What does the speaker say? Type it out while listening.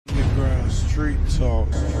Street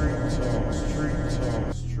talk, street talk, street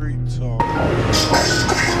talk, street talk.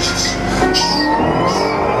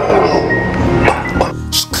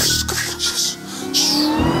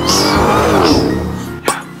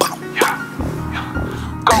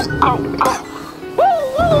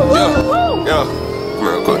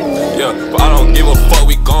 But I don't give a fuck,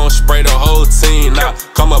 we gon' spray the whole team now.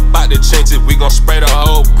 Come up out the trenches, we gon' spray the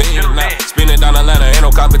whole beam now. Spinning down Atlanta, ain't no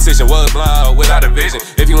competition, was blind without a vision.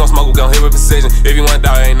 If you want smoke, we gon' hit with precision. If you want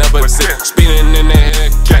die, ain't nothing but decision. Spinning in the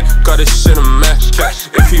HellCat, cut this shit a match.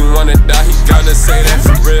 If he wanna die, he gotta say that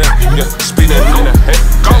for real. Yeah, spinning in the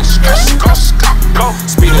HellCat,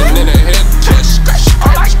 spinning in the HellCat.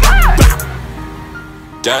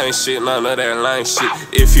 Gang shit, none of that lame shit.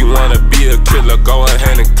 If you wanna be a killer, go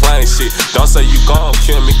ahead and claim shit. Don't say you gon'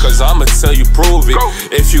 kill me, cause I'ma tell you prove it.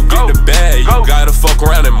 If you get the bag, you gotta fuck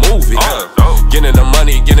around and move it. Getting the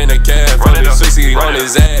money, getting the cash, running the 60 on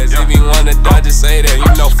his ass. If you wanna die, just say that. You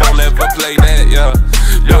know, phone never play that, yeah.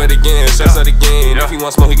 Do it again, stress it again. If he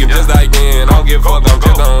want smoke, he can just die again. I don't give a fuck, I'm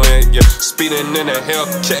just on it, yeah. Speeding in the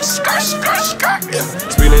HellCat, yeah.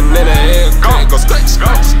 Speeding in the HellCat, go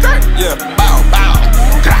skirt, yeah. Bow, bow.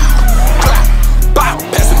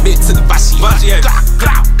 Pass the bit to the Davachie.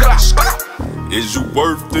 Is you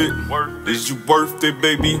worth it? Is you worth it,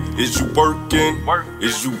 baby? Is you working?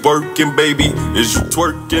 Is you working, baby? Is you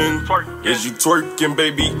twerking? Is you twerking,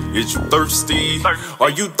 baby? Is you thirsty? Are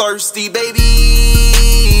you thirsty, baby?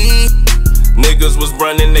 Niggas was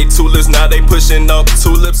running they tulips, now they pushing up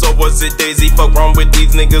tulips. Or was it Daisy? Fuck wrong with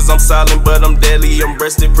these niggas, I'm silent but I'm deadly. I'm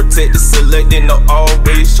rested, protected, selected, no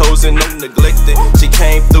always chosen, no neglected. She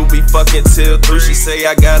came through, we fucking till 3. She say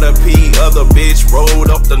I gotta pee, other bitch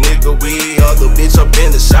rolled off the nigga weed. Other bitch up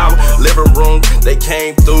in the shower, living room, they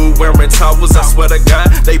came through wearing towels. I swear to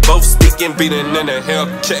God, they both speaking, beating in the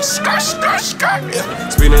HellCat, yeah.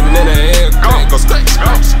 Speeding in the HellCat, go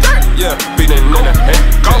yeah. Beating in the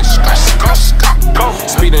HellCat,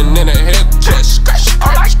 speeding in the HellCat.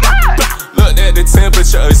 Look at the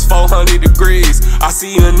temperature, it's 400 degrees. I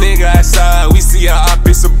see a nigga outside, we see a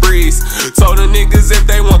opposite breeze. Told the niggas if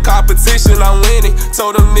they want competition, I'm winning.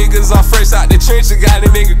 Told them niggas I'm fresh out the trenches, got a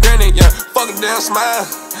nigga grinning. Yeah, fuck a damn smile,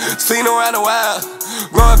 seen around a while.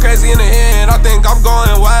 Going crazy in the head, I think I'm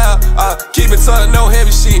going wild. Keep it tucked, no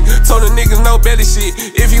heavy shit. Told the niggas no belly shit.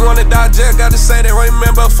 If you wanna die, just gotta say that.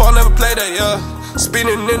 Remember, phone never play that, yeah.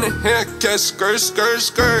 Spinning in the HellCat,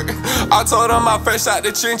 skirt. I told her my fresh out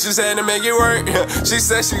the trenches had to make it work. She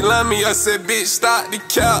said she love me, I said bitch stop the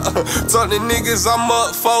cap. Told the niggas I'm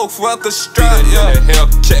up for the strut, yeah.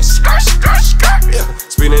 HellCat, yeah.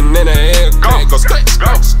 Spinning in the HellCat, go skirt,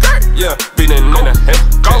 yeah. Spinning in the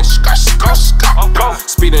HellCat,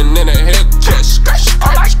 speeding in the HellCat,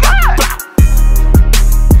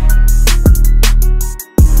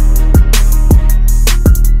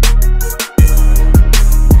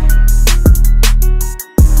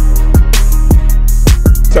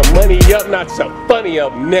 Your money up, not your funny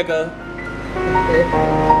up, nigga.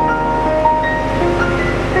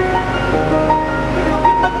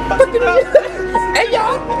 Hey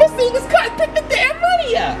y'all, this thing is cut. Pick the damn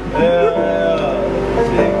money up.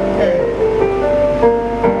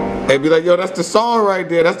 Hey, be like, yo, that's the song right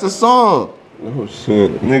there. That's the song. Oh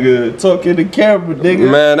shit, nigga, talking to camera, nigga.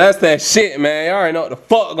 Man, that's that shit, man. Y'all already know what the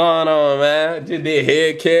fuck going on, man. Just did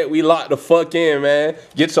HellCat, we locked the fuck in, man.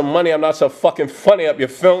 Get some money, I'm not so fucking funny up, you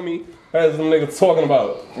feel me? That's what nigga talking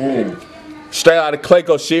about. Straight out of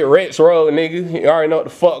Clayco shit, Rex Road, nigga. You already know what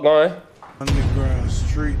the fuck going. Underground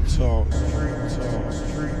street talk, street